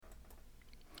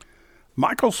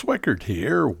Michael Swickard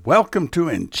here. Welcome to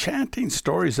Enchanting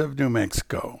Stories of New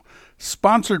Mexico,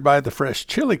 sponsored by the Fresh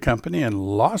Chili Company in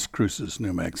Las Cruces,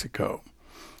 New Mexico.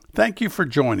 Thank you for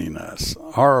joining us.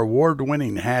 Our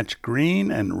award-winning Hatch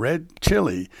Green and Red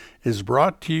Chili is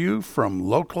brought to you from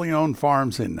locally owned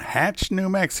farms in Hatch, New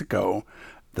Mexico,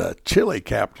 the chili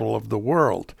capital of the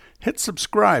world. Hit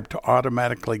subscribe to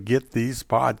automatically get these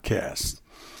podcasts.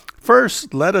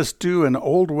 First, let us do an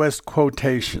Old West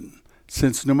quotation.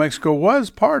 Since New Mexico was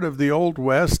part of the Old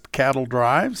West cattle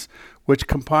drives, which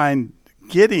combined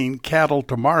getting cattle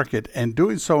to market and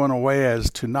doing so in a way as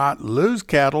to not lose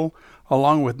cattle,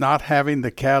 along with not having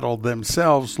the cattle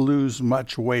themselves lose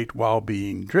much weight while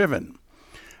being driven.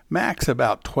 Max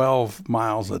about 12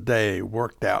 miles a day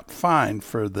worked out fine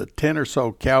for the 10 or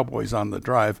so cowboys on the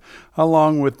drive,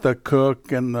 along with the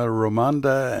cook and the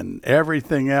Ramunda and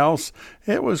everything else.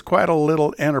 It was quite a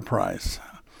little enterprise.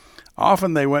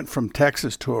 Often they went from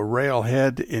Texas to a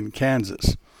railhead in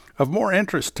Kansas. Of more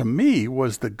interest to me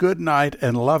was the Goodnight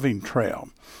and Loving Trail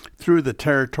through the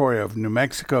territory of New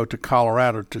Mexico to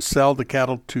Colorado to sell the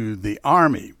cattle to the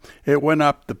Army. It went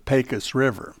up the Pecos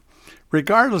River.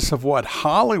 Regardless of what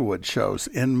Hollywood shows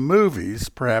in movies,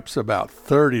 perhaps about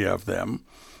 30 of them,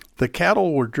 the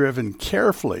cattle were driven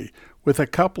carefully with a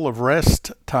couple of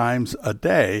rest times a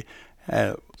day,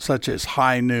 such as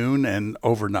high noon and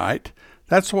overnight.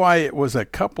 That's why it was a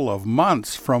couple of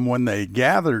months from when they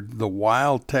gathered the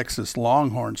wild Texas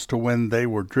Longhorns to when they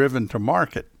were driven to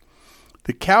market.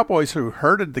 The cowboys who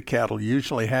herded the cattle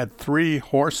usually had 3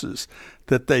 horses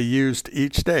that they used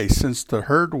each day, since the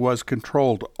herd was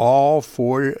controlled all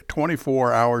for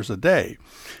 24 hours a day.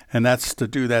 And that's to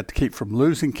do that to keep from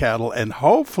losing cattle and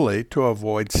hopefully to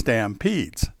avoid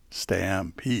stampedes.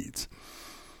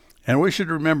 And we should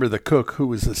remember the cook, who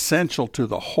was essential to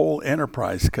the whole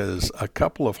enterprise, because a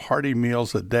couple of hearty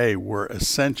meals a day were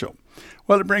essential.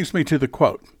 Well, it brings me to the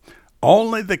quote,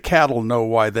 "Only the cattle know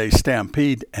why they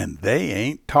stampede, and they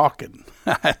ain't talking."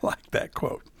 I like that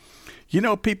quote. You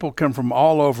know, people come from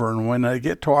all over, and when they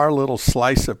get to our little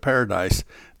slice of paradise,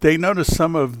 they notice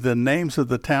some of the names of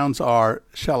the towns are,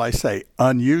 shall I say,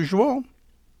 unusual.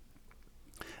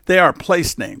 They are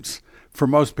place names. For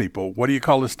most people, what do you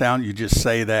call this town? You just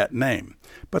say that name.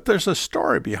 But there's a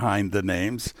story behind the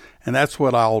names, and that's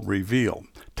what I'll reveal.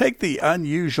 Take the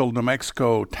unusual New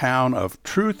Mexico town of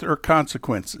Truth or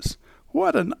Consequences.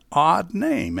 What an odd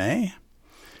name, eh?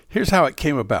 Here's how it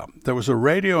came about. There was a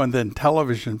radio and then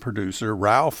television producer,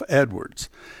 Ralph Edwards.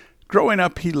 Growing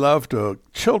up, he loved a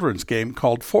children's game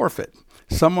called Forfeit.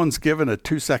 Someone's given a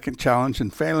 2-second challenge,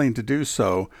 and failing to do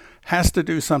so has to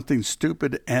do something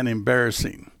stupid and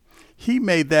embarrassing. He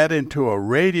made that into a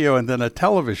radio and then a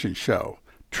television show,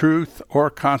 Truth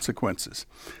or Consequences.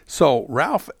 So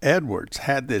Ralph Edwards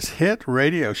had this hit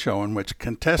radio show in which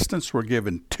contestants were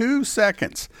given 2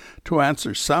 seconds to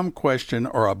answer some question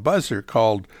or a buzzer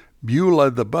called Beulah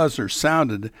the Buzzer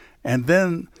sounded, and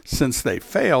then, since they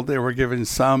failed, they were given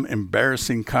some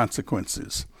embarrassing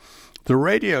consequences. The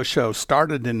radio show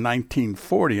started in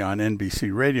 1940 on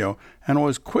NBC Radio and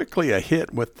was quickly a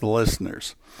hit with the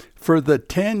listeners. For the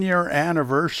 10-year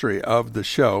anniversary of the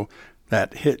show,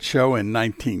 that hit show in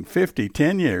 1950,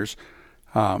 10 years,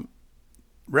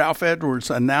 Ralph Edwards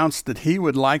announced that he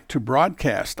would like to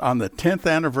broadcast on the 10th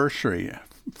anniversary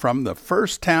from the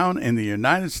first town in the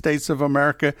United States of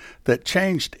America that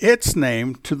changed its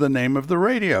name to the name of the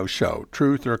radio show,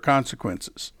 Truth or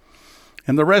Consequences.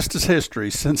 And the rest is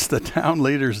history. Since the town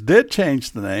leaders did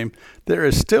change the name, there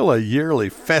is still a yearly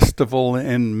festival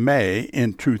in May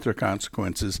in Truth or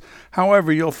Consequences.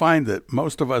 However, you'll find that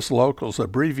most of us locals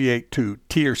abbreviate to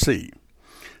T or C.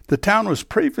 The town was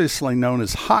previously known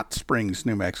as Hot Springs,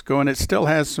 New Mexico, and it still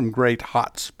has some great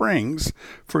hot springs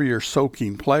for your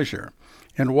soaking pleasure.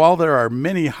 And while there are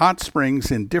many hot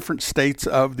springs in different states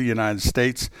of the United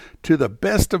States, to the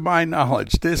best of my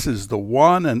knowledge, this is the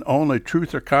one and only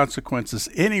Truth or Consequences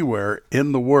anywhere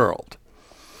in the world.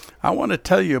 I want to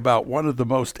tell you about one of the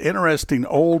most interesting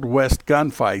Old West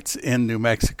gunfights in New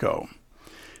Mexico.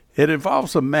 It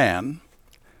involves a man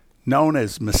known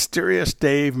as Mysterious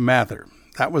Dave Mather.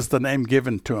 That was the name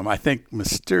given to him. I think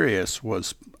Mysterious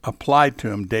was applied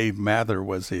to him. Dave Mather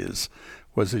was his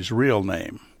real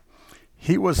name.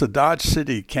 He was a Dodge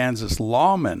City, Kansas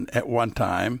lawman at one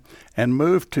time and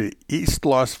moved to East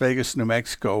Las Vegas, New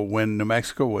Mexico when New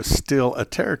Mexico was still a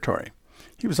territory.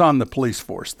 He was on the police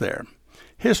force there.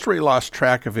 History lost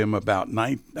track of him about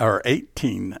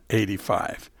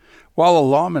 1885. While a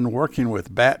lawman working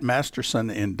with Bat Masterson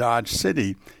in Dodge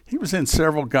City, he was in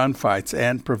several gunfights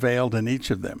and prevailed in each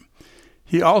of them.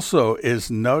 He also is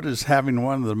noted as having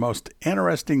one of the most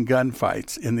interesting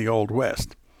gunfights in the Old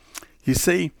West. You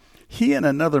see, he and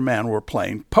another man were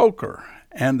playing poker,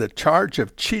 and the charge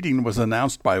of cheating was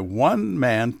announced by one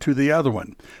man to the other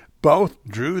one. Both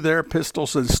drew their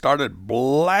pistols and started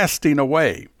blasting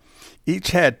away.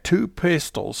 Each had 2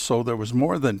 pistols, so there was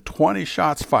more than 20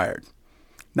 shots fired.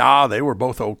 They were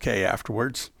both okay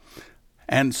afterwards.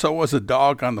 And so was a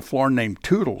dog on the floor named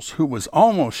Toodles, who was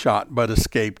almost shot but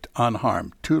escaped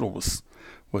unharmed. Toodles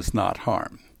was not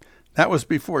harmed. That was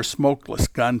before smokeless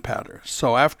gunpowder.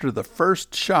 So after the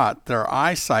first shot, their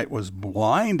eyesight was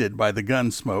blinded by the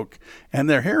gun smoke, and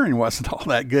their hearing wasn't all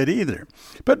that good either.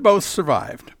 But both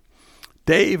survived.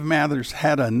 Dave Mathers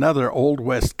had another Old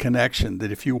West connection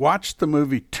that if you watched the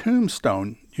movie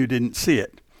Tombstone, you didn't see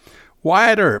it.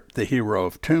 Wyatt Earp, the hero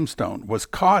of Tombstone, was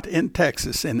caught in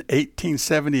Texas in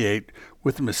 1878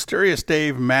 with mysterious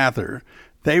Dave Mather.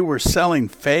 They were selling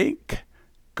fake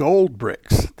gold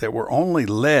bricks that were only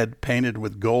lead painted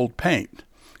with gold paint.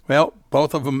 Well,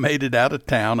 both of them made it out of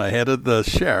town ahead of the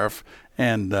sheriff,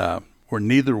 and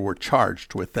neither were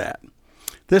charged with that.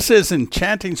 This is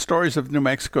Enchanting Stories of New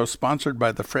Mexico, sponsored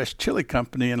by the Fresh Chili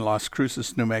Company in Las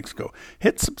Cruces, New Mexico.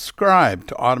 Hit subscribe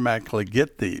to automatically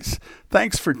get these.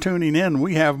 Thanks for tuning in.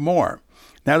 We have more.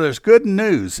 Now, there's good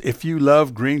news if you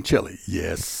love green chili.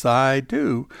 Yes, I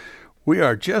do. We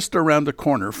are just around the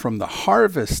corner from the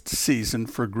harvest season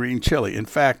for green chili. In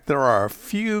fact, there are a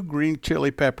few green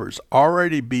chili peppers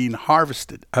already being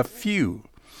harvested. A few.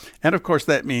 And, of course,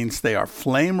 that means they are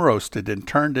flame roasted and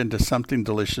turned into something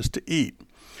delicious to eat.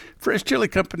 Fresh Chili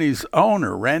Company's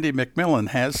owner, Randy McMillan,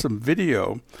 has some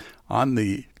video on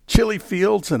the chili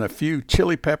fields and a few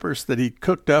chili peppers that he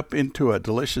cooked up into a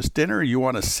delicious dinner. You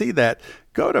want to see that?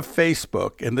 Go to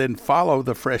Facebook and then follow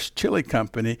the Fresh Chili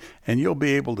Company, and you'll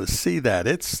be able to see that.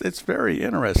 It's very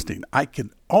interesting. I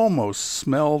can almost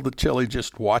smell the chili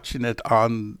just watching it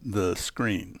on the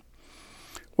screen.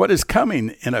 What is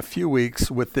coming in a few weeks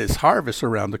with this harvest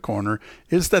around the corner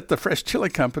is that the Fresh Chili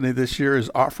Company this year is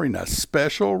offering a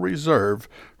special reserve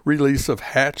release of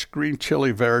Hatch Green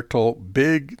Chili Veritol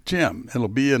Big Jim. It'll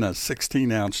be in a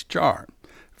 16-ounce jar.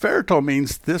 Veritol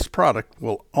means this product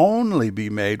will only be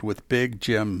made with Big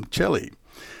Jim chili.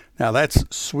 Now that's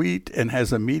sweet and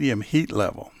has a medium heat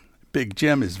level. Big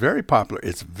Jim is very popular.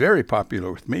 It's very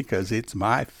popular with me because it's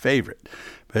my favorite.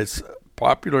 But it's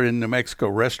popular in New Mexico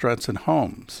restaurants and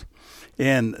homes.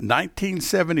 In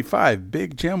 1975,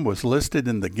 Big Jim was listed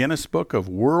in the Guinness Book of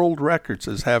World Records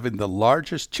as having the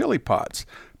largest chili pots,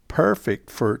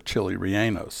 perfect for chili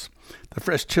rellenos. The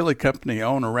Fresh Chili Company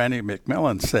owner, Randy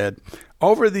McMillan, said,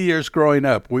 "Over the years growing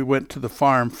up, we went to the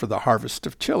farm for the harvest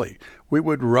of chili. We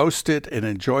would roast it and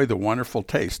enjoy the wonderful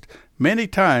taste. Many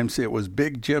times it was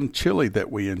Big Jim chili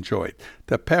that we enjoyed.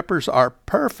 The peppers are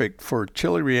perfect for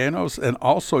chili rellenos, and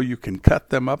also you can cut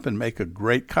them up and make a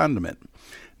great condiment.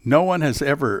 No one has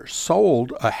ever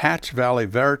sold a Hatch Valley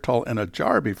Veritol in a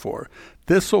jar before.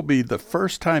 This will be the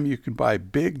first time you can buy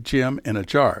Big Jim in a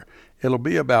jar. It'll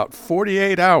be about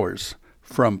 48 hours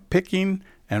from picking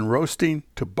and roasting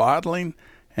to bottling,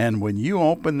 and when you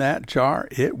open that jar,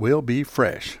 it will be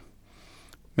fresh."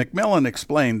 McMillan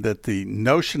explained that the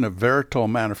notion of Veritol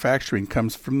manufacturing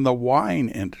comes from the wine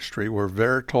industry, where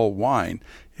Veritol wine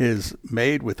is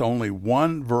made with only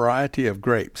one variety of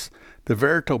grapes. The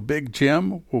Veritol Big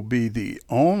Jim will be the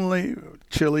only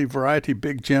chili variety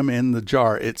Big Jim in the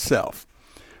jar itself.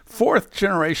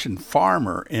 Fourth-generation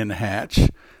farmer in Hatch,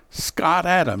 Scott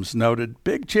Adams, noted,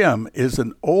 "Big Jim is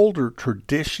an older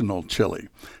traditional chili.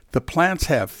 The plants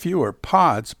have fewer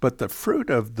pods, but the fruit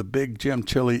of the Big Jim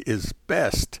chili is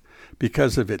best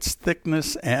because of its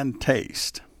thickness and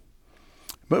taste."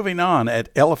 Moving on, at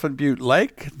Elephant Butte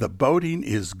Lake, the boating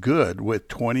is good with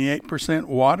 28%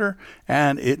 water,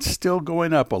 and it's still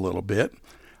going up a little bit.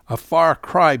 A far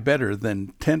cry better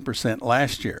than 10%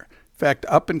 last year. In fact,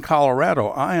 up in Colorado,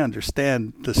 I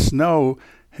understand the snow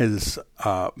has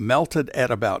melted at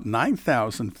about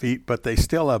 9,000 feet, but they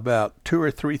still have about 2,000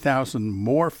 or 3,000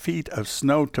 more feet of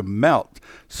snow to melt.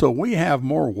 So we have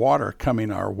more water coming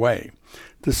our way.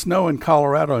 The snow in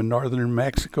Colorado and northern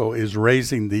Mexico is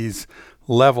raising these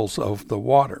levels of the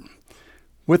water.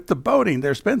 With the boating,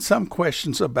 there's been some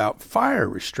questions about fire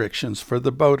restrictions for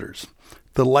the boaters.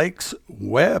 The lake's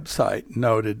website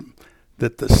noted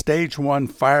that the Stage 1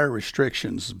 fire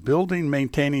restrictions, building,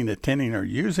 maintaining, attending, or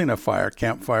using a fire,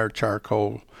 campfire,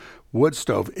 charcoal, wood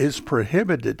stove, is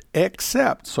prohibited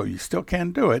except, so you still can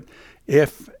do it,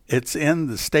 if it's in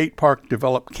the state park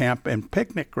developed camp and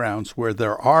picnic grounds where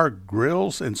there are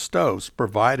grills and stoves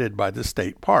provided by the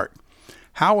state park.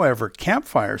 However,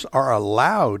 campfires are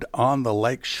allowed on the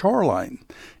lake shoreline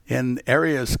in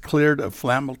areas cleared of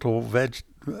flammable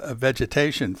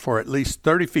vegetation for at least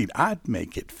 30 feet. I'd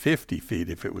make it 50 feet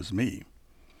if it was me.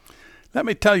 Let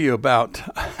me tell you about,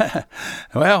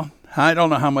 well, I don't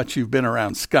know how much you've been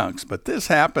around skunks, but this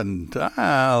happened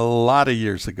a lot of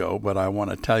years ago, but I want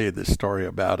to tell you this story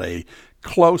about a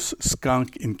close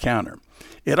skunk encounter.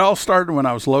 It all started when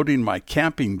I was loading my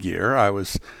camping gear. I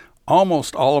was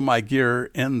almost all of my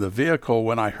gear in the vehicle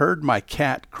when I heard my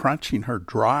cat crunching her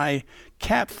dry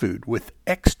cat food with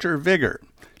extra vigor.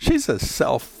 She's a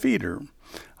self-feeder.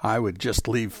 I would just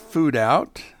leave food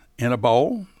out in a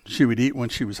bowl. She would eat when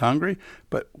she was hungry,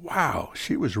 but wow,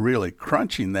 she was really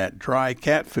crunching that dry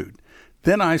cat food.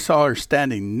 Then I saw her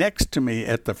standing next to me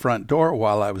at the front door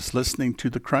while I was listening to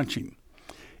the crunching.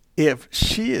 If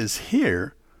she is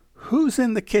here, who's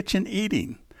in the kitchen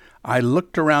eating? I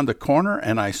looked around the corner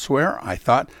and I swear I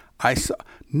thought I saw.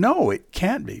 No, it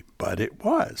can't be, but it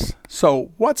was.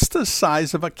 So what's the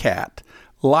size of a cat?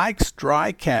 Likes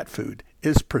dry cat food,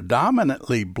 is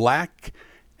predominantly black,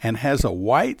 and has a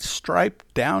white stripe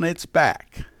down its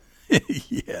back.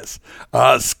 Yes,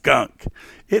 a skunk.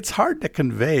 It's hard to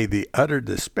convey the utter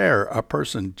despair a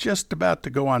person just about to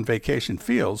go on vacation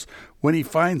feels when he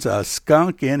finds a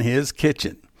skunk in his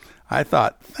kitchen. I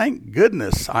thought, thank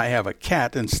goodness I have a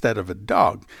cat instead of a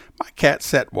dog. My cat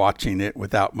sat watching it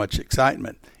without much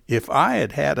excitement. If I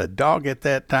had had a dog at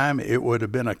that time, it would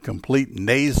have been a complete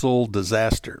nasal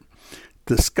disaster.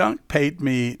 The skunk paid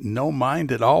me no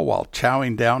mind at all while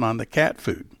chowing down on the cat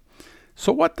food.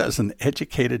 So what does an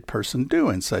educated person do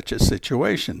in such a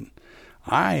situation?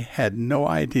 I had no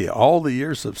idea. All the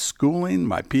years of schooling,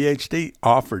 my PhD,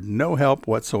 offered no help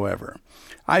whatsoever.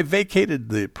 I vacated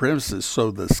the premises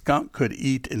so the skunk could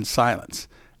eat in silence.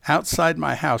 Outside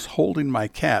my house, holding my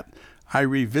cat, I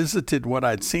revisited what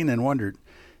I'd seen and wondered,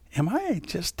 am I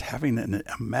just having an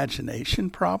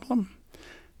imagination problem?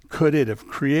 Could it have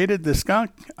created the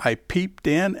skunk? I peeped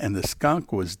in, and the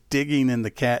skunk was digging in the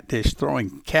cat dish,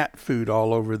 throwing cat food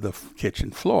all over the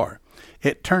kitchen floor.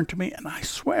 It turned to me, and I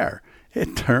swear,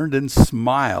 it turned and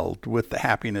smiled with the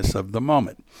happiness of the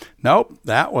moment. Nope,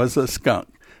 that was a skunk.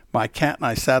 My cat and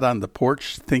I sat on the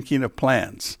porch thinking of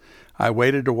plans. I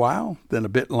waited a while, then a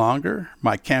bit longer.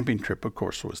 My camping trip, of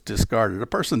course, was discarded. A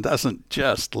person doesn't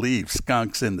just leave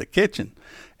skunks in the kitchen.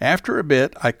 After a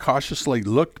bit, I cautiously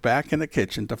looked back in the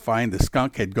kitchen to find the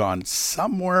skunk had gone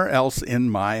somewhere else in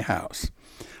my house.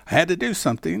 I had to do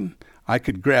something. I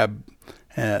could grab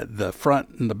the front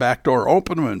and the back door,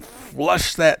 open them, and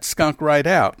flush that skunk right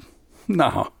out.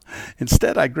 No.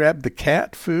 Instead, I grabbed the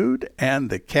cat food and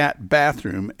the cat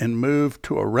bathroom and moved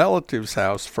to a relative's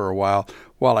house for a while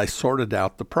I sorted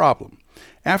out the problem.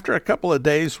 After a couple of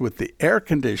days with the air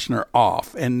conditioner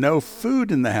off and no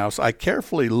food in the house, I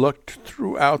carefully looked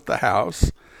throughout the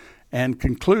house and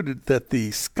concluded that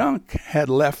the skunk had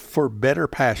left for better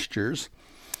pastures,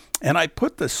 and I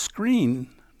put the screen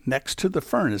next to the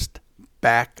furnace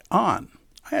back on.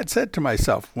 I had said to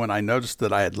myself when I noticed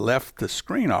that I had left the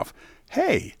screen off,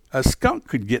 hey, a skunk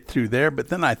could get through there, but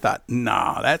then I thought,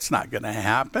 no, that's not going to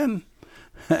happen.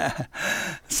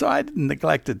 So I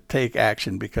neglected to take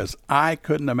action because I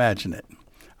couldn't imagine it.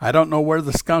 I don't know where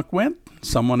the skunk went.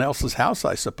 Someone else's house,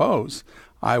 I suppose.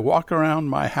 I walk around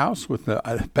my house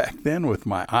back then with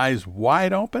my eyes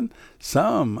wide open.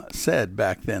 Some said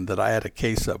back then that I had a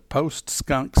case of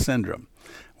post-skunk syndrome.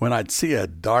 When I'd see a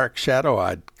dark shadow,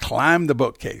 I'd climb the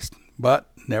bookcase,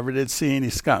 but never did see any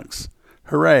skunks.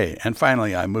 Hooray! And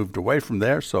finally, I moved away from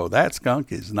there, so that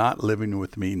skunk is not living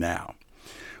with me now.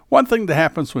 One thing that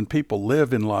happens when people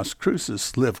live in Las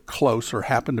Cruces, live close, or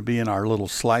happen to be in our little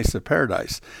slice of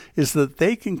paradise, is that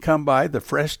they can come by the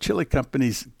Fresh Chili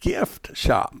Company's gift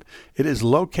shop. It is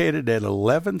located at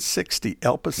 1160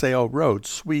 El Paseo Road,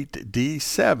 Suite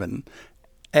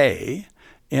D7A,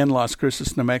 in Las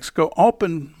Cruces, New Mexico,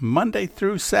 open Monday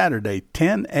through Saturday,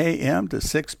 10 a.m. to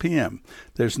 6 p.m.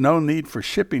 There's no need for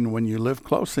shipping when you live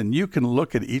close, and you can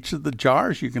look at each of the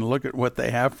jars. You can look at what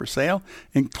they have for sale,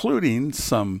 including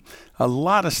a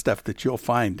lot of stuff that you'll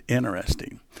find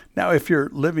interesting. Now, if you're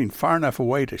living far enough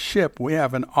away to ship, we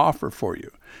have an offer for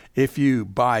you. If you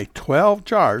buy 12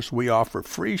 jars, we offer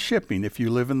free shipping if you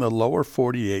live in the lower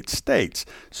 48 states,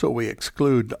 so we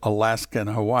exclude Alaska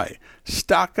and Hawaii.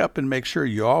 Stock up and make sure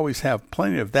you always have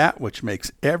plenty of that which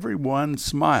makes everyone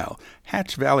smile.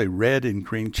 Hatch Valley Red and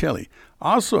Green Chili.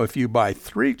 Also, if you buy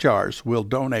 3 jars, we'll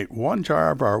donate 1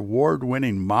 jar of our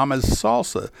award-winning Mama's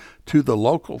Salsa to the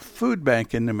local food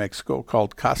bank in New Mexico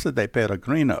called Casa de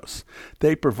Peregrinos.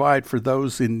 They provide for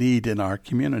those in need in our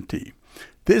community.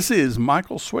 This is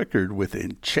Michael Swickard with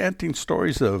Enchanting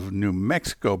Stories of New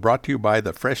Mexico, brought to you by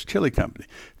the Fresh Chili Company.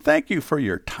 Thank you for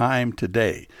your time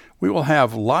today. We will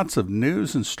have lots of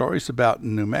news and stories about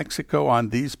New Mexico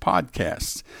on these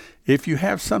podcasts. If you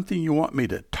have something you want me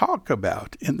to talk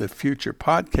about in the future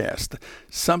podcast,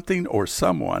 something or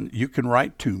someone, you can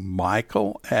write to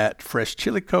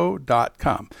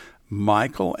michael@freshchilico.com.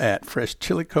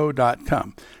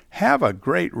 michael@freshchilico.com. Have a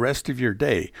great rest of your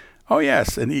day. Oh,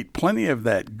 yes, and eat plenty of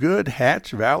that good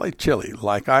Hatch Valley chili.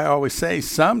 Like I always say,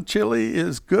 some chili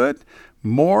is good,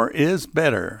 more is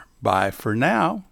better. Bye for now.